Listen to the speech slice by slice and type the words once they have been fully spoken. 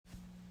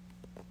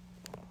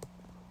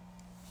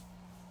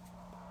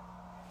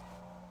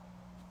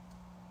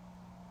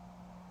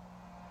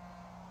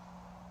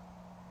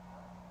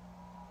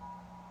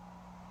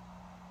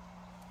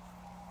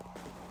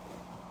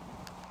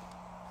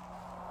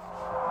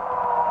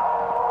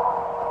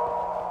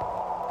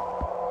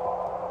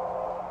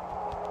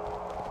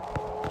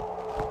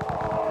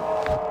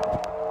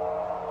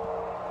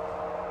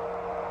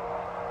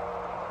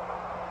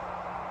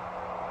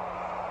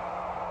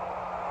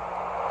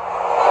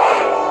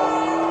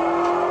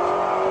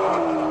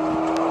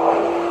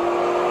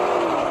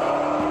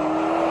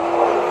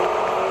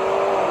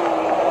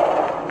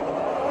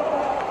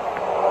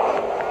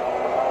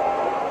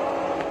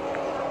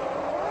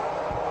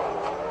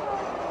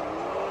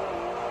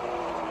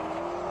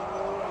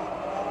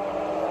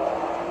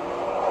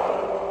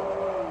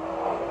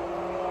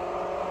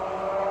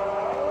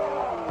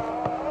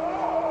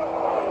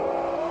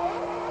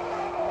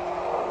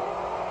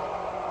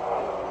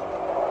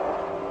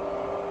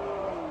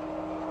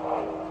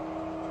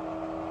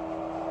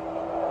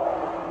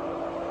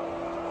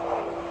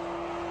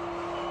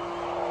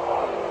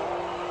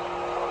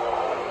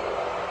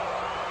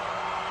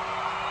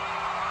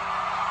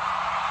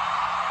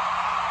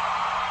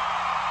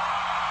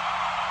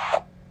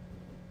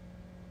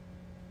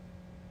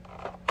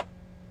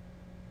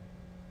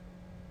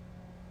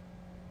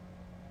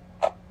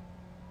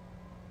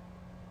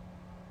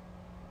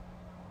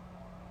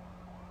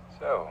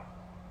So,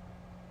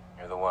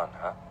 you're the one,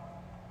 huh?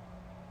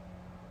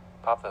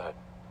 Pop the hood.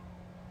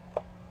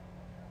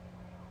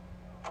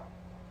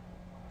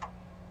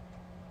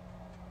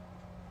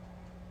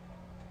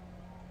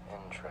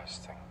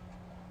 Interesting.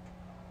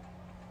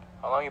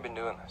 How long you been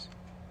doing this?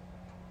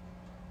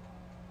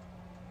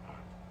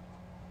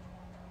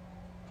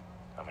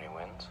 How many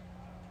wins?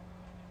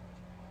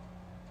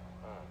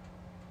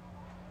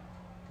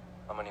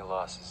 How many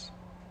losses?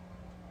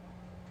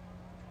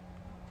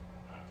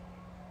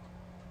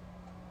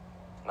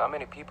 Not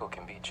many people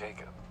can beat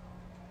Jacob.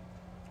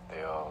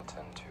 They all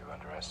tend to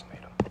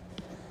underestimate him.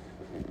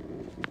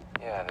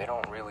 Yeah, they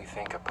don't really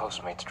think a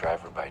Postmates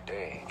driver by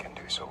day can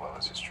do so well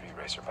as a street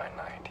racer by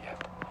night,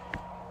 yet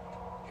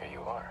here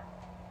you are.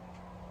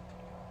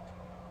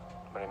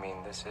 But I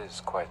mean, this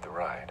is quite the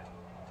ride,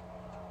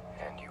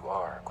 and you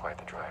are quite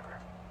the driver.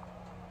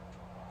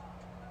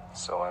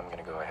 So I'm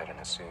gonna go ahead and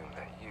assume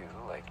that you,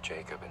 like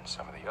Jacob and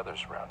some of the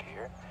others around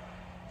here,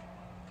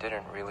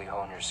 didn't really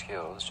hone your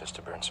skills just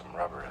to burn some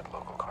rubber at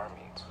local car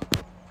meets.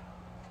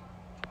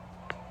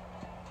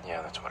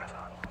 Yeah, that's what I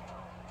thought.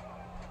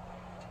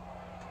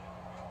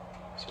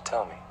 So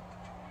tell me,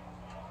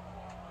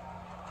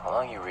 how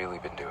long you really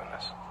been doing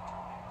this?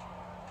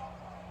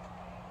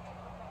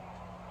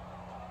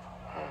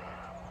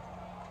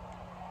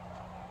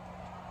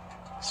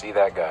 See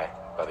that guy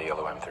by the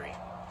yellow M3?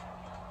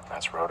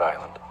 That's Rhode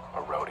Island,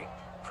 or Rhodey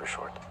for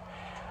short.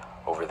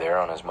 Over there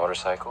on his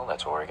motorcycle,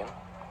 that's Oregon.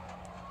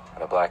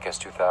 And the black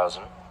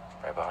S2000,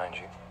 right behind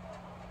you,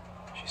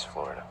 she's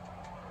Florida.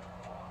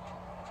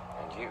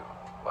 And you,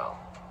 well,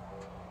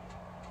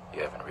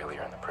 you haven't really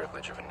earned the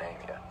privilege of a name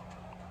yet.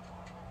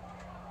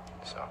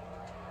 So,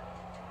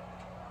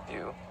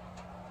 you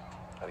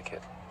are the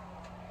kid.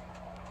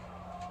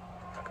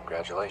 Now,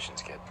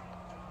 congratulations, kid.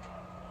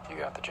 You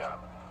got the job.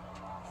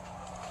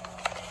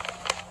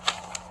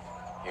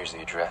 Here's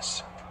the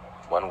address.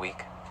 1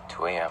 week,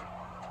 2 a.m.,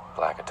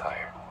 black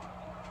attire.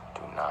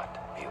 Do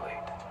not be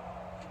late.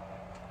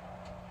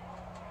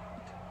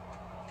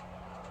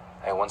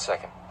 Hey, 1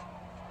 second.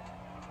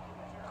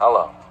 How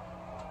long?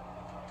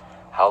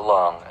 How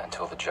long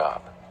until the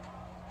job?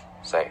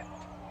 Say it.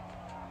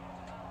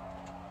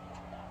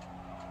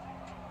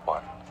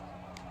 1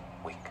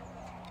 week.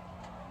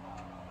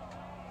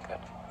 Good.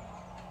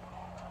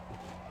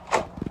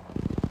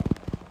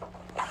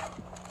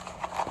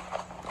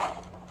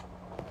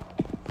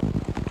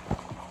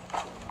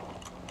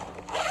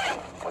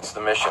 What's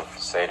the mission?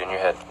 Say it in your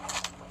head.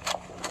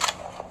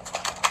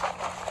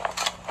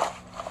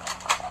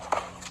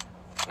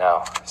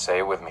 Now, say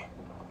it with me.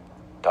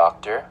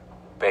 Dr.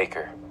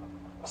 Baker,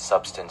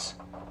 substance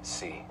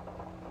C.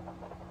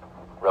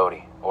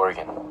 Rhodey,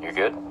 Oregon, you're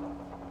good?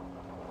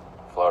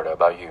 Florida,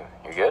 about you,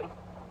 you good?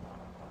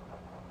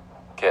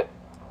 Kid,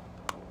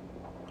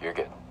 you're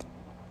good.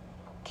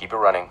 Keep it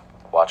running,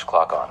 watch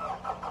clock on.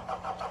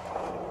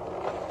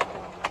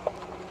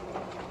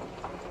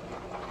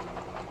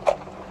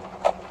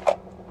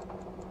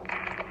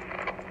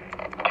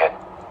 Kid,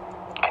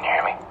 can you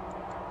hear me?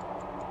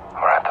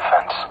 We're at the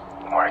fence.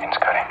 Oregon's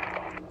cutting.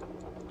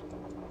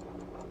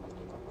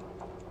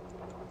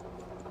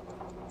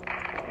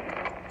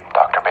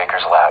 Dr.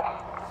 Baker's lab.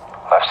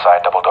 Left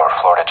side double door.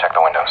 Florida, check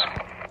the windows.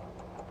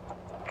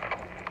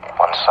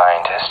 One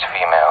scientist,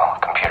 female,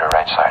 computer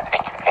right side.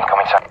 Hey,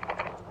 incoming side.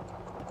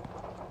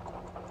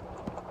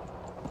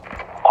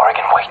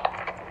 Oregon, wait.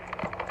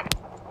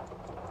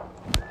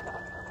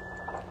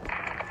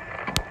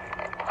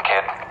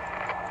 Kid,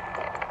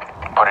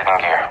 put it in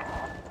gear.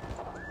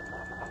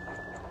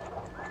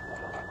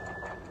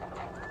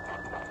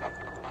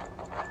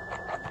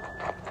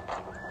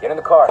 Get in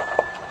the car.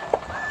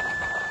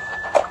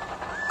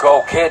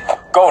 Go, kid.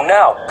 Go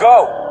now.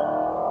 Go.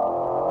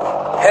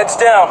 Heads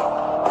down.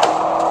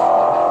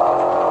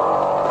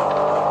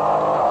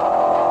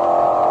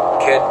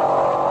 Kid.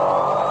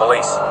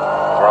 Police.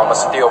 We're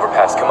almost at the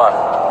overpass. Come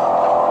on.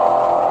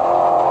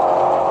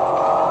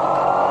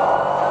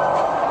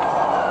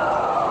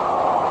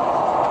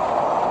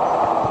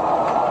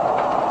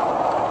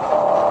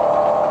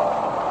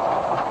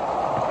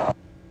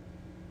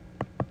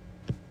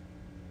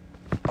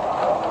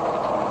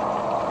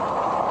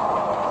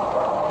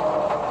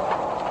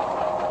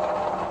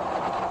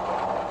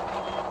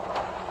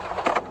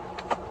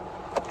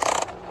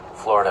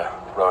 Florida,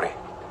 Rhodey.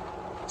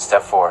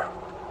 Step 4.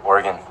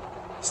 Oregon,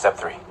 step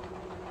 3.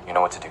 You know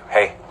what to do.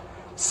 Hey,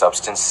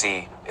 substance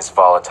C is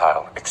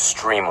volatile.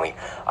 Extremely.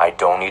 I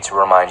don't need to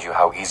remind you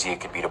how easy it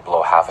could be to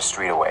blow half a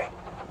street away.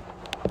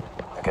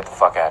 Now get the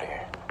fuck out of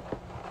here.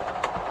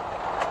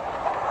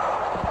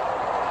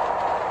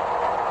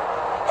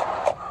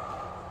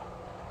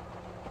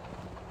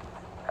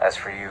 As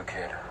for you,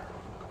 kid,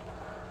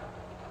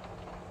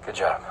 good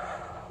job.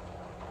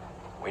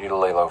 We need to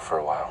lay low for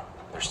a while.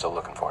 They're still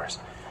looking for us.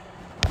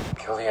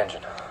 Kill the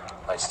engine.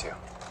 Lights too.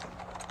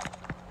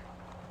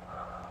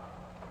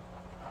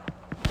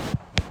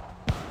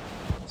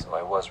 So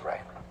I was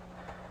right.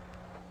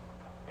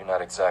 You're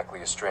not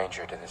exactly a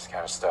stranger to this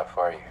kind of stuff,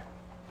 are you?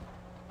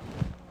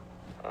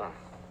 Well,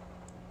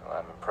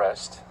 I'm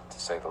pressed, to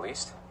say the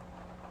least.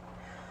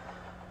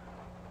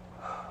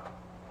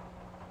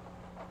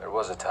 There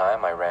was a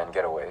time I ran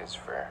getaways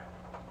for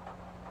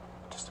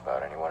just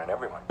about anyone and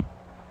everyone.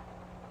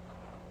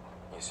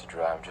 Used to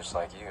drive just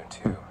like you,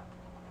 too.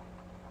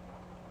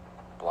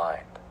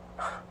 Blind.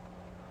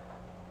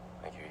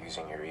 Like you're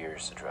using your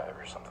ears to drive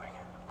or something.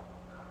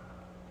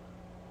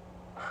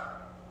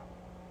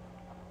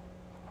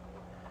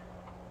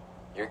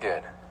 You're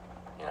good,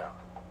 you know.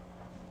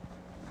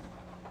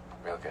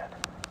 Real good.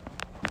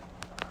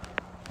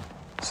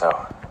 So,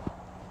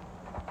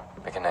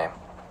 pick a name.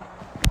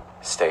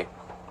 State.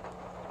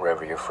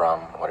 Wherever you're from,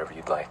 whatever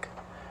you'd like.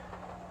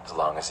 As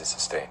long as it's a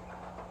state.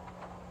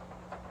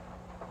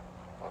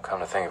 Well, come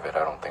to think of it, I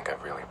don't think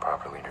I've really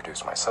properly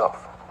introduced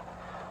myself.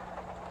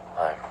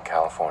 I'm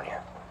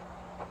California.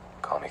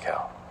 Call me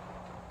Cal.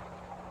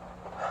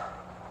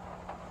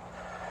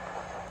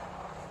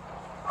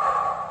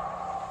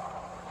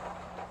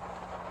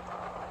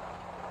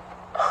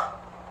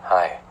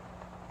 Hi.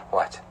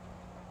 What?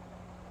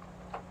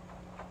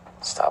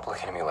 Stop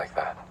looking at me like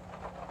that.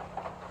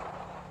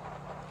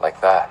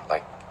 Like that,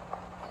 like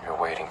you're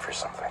waiting for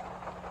something.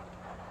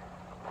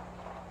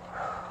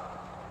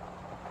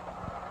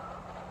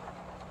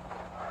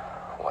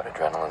 What,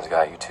 adrenaline's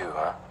got you too,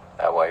 huh?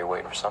 That why you're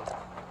waiting for something?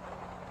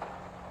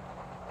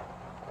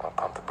 Well,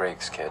 pump the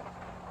brakes, kid,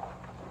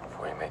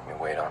 before you make me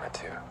wait on it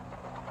too.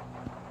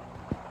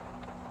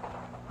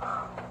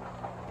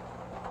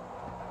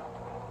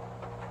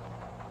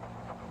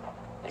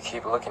 You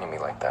keep looking at me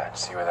like that,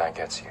 see where that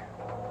gets you.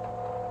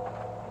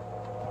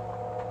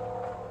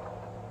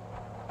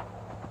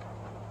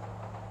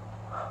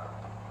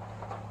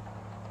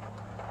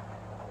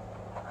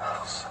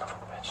 Oh, son of a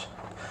bitch.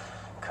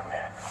 Come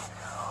here.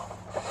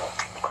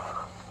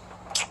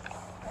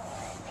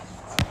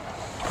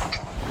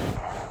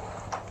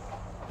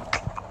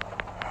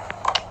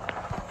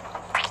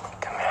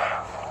 Come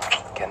here.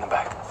 Get in the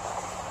back.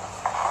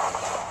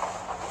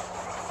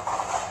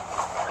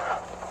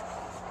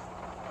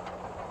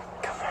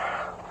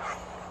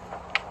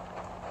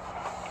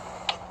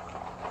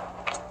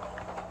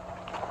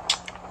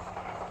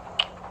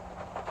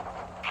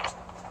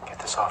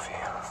 Off you.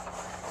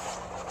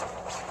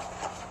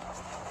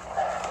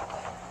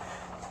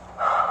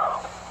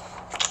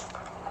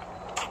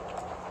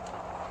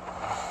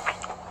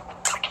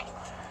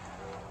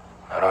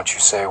 Now don't you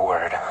say a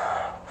word.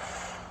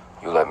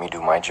 You let me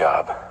do my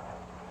job.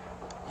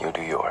 You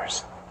do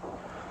yours.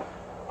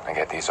 Now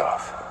get these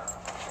off.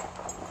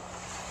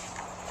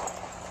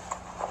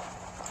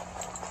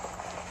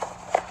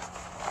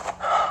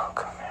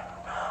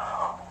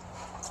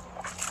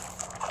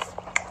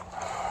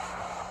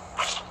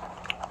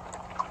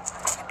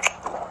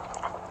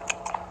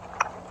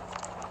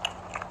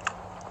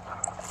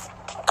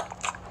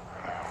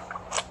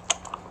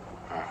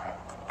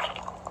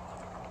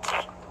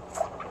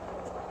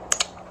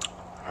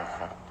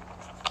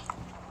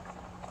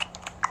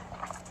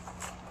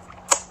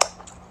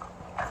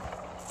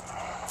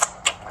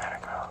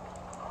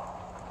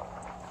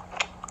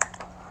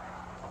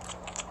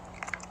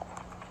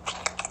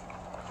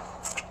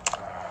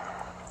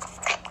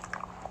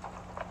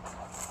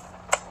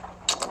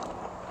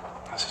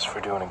 This is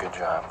for doing a good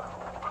job.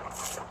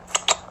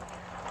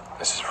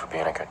 This is for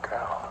being a good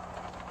girl.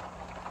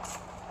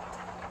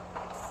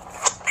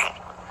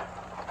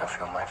 Now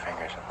feel my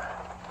fingers in there.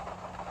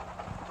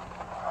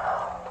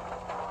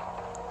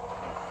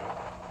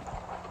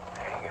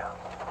 There you go.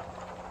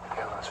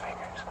 Feel those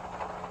fingers.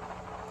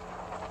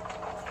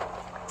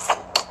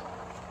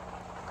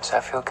 Does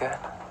that feel good?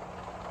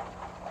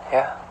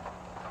 Yeah?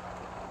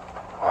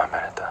 Oh, I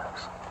bet it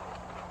does.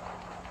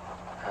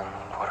 And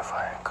what if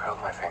I curled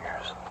my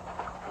fingers?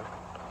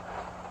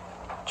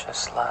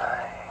 Just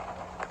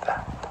like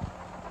that.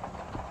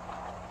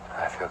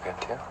 I feel good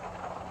too.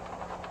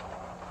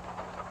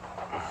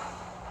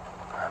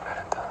 I bet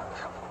it does.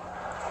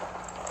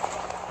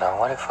 Now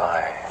what if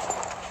I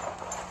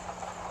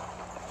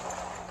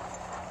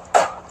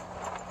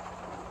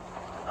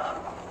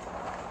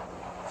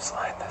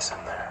slide this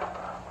in there?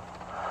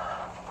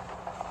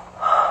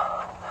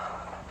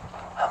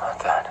 How about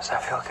that? Does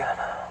that feel good?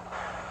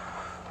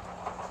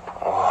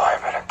 Oh, I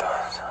bet it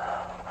does.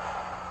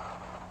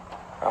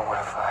 And what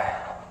if I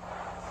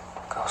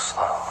go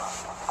slow?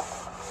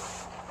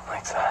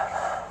 Like that?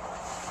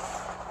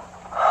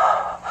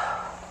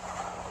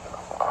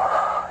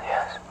 Oh,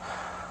 yes.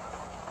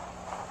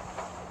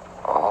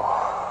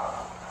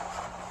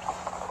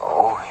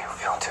 Oh, you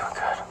feel too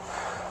good.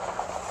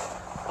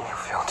 You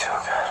feel too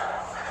good.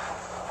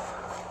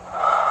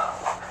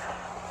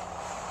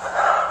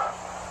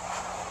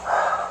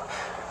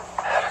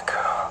 Atta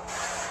girl.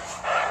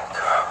 Atta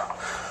girl.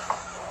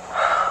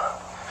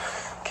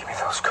 Give me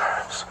those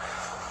curves.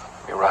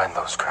 You're riding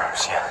those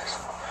curves, yes.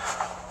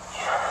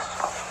 Yes.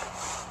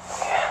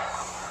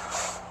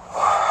 Yes.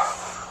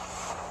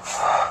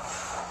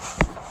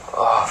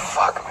 Oh,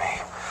 fuck me.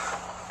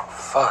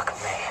 Fuck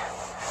me.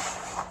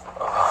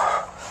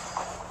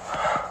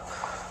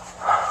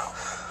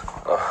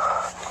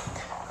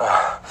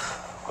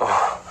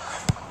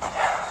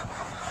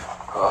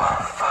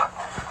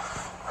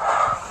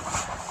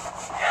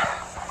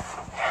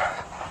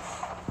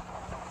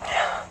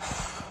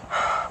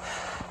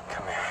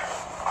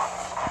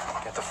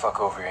 fuck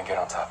over here and get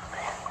on top of me.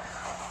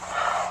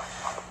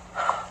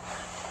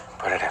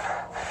 Put it in.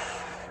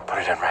 Put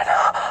it in right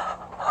now.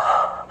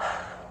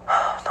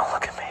 Don't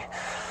look at me.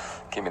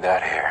 Give me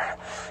that hair.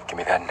 Give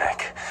me that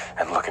neck.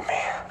 And look at me.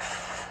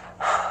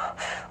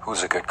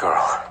 Who's a good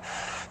girl?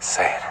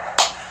 Say it.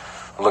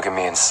 Look at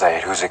me and say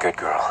it. Who's a good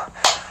girl?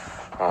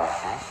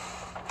 Mm-hmm.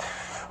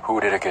 Who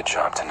did a good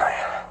job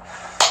tonight?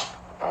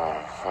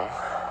 Mm-hmm.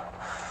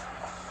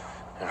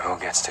 And who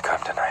gets to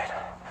come tonight?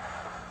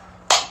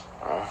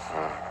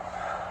 Mm-hmm.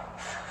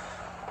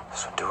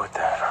 So do it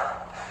then.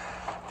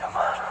 Come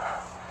on.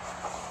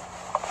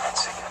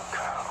 That's a good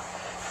girl.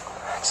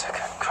 That's a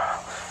good girl.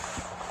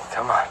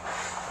 Come on.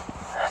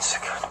 That's a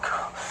good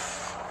girl.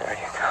 There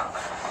you go.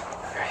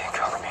 There you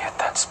go. Let me hit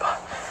that spot.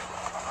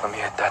 Let me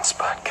hit that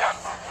spot, girl.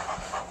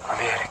 Let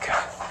me hit it,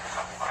 girl.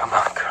 Come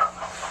on, girl.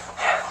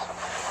 Yes.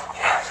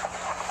 Yes.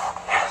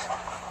 Yes.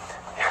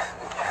 Yes.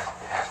 Yes.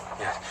 Yes.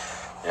 Yes.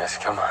 Yes.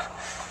 Come on.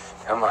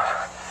 Come on.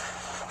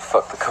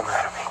 Fuck the come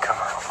out of me. Come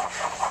on.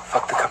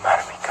 Fuck the come out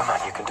of me. Come on.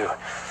 You can do it.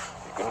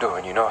 You can do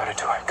it. You know how to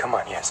do it. Come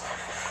on. Yes.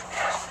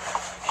 Yes.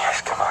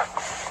 Yes. Come on.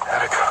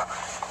 Atta girl.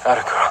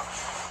 Atta girl.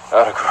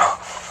 Atta girl.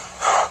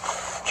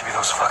 Give me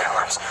those fucking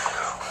lips.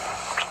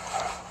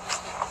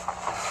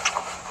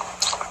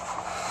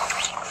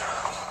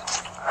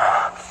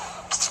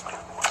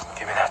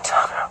 Give me that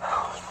tongue.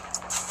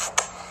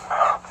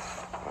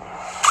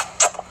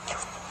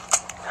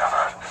 Come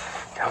on.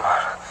 Come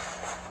on.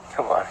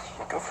 Come on.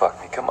 You can fuck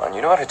me. Come on.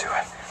 You know how to do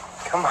it.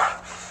 Come on.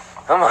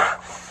 Come on.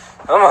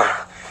 Come on.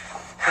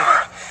 Come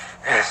on.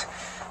 Yes.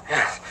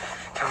 Yes.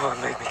 Come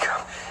on. Make me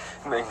come.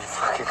 Make me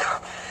fucking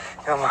come.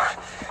 Come on.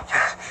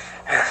 Yes.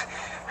 Yes.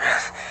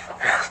 Yes.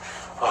 Yes.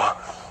 Oh.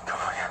 Come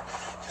on. Yeah.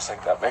 Just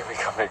like that. Make me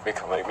come. Make me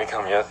come. Make me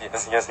come. Yes.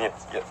 Yes. Yes.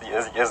 Yes. Yes.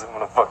 Yes. Yes. I'm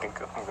gonna fucking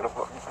come. I'm gonna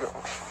fucking come.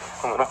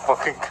 I'm gonna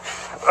fucking.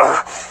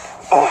 Oh.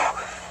 Oh.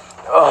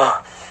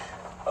 Oh.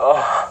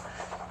 Oh.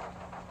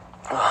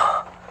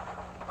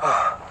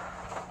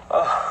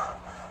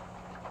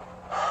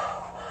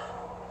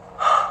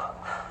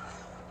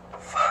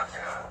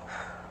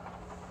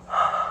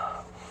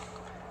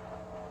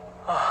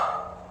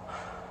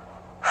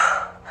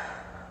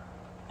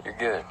 You're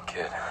good,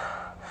 kid.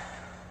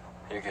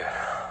 You're good.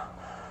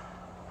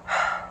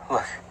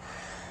 Look.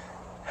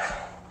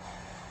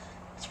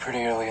 It's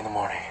pretty early in the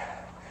morning.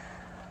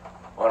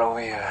 Why don't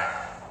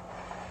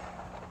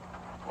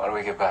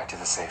we get back to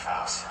the safe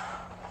house?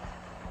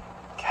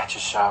 Catch a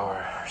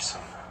shower or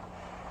some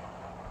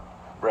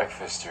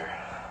breakfast or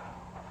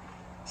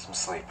some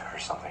sleep or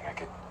something. I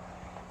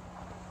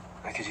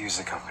could use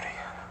the company.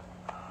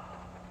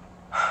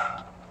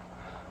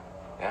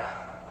 Yeah?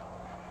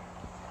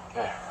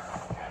 Good.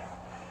 Good.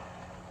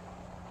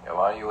 Yeah,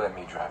 why don't you let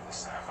me drive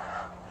this time?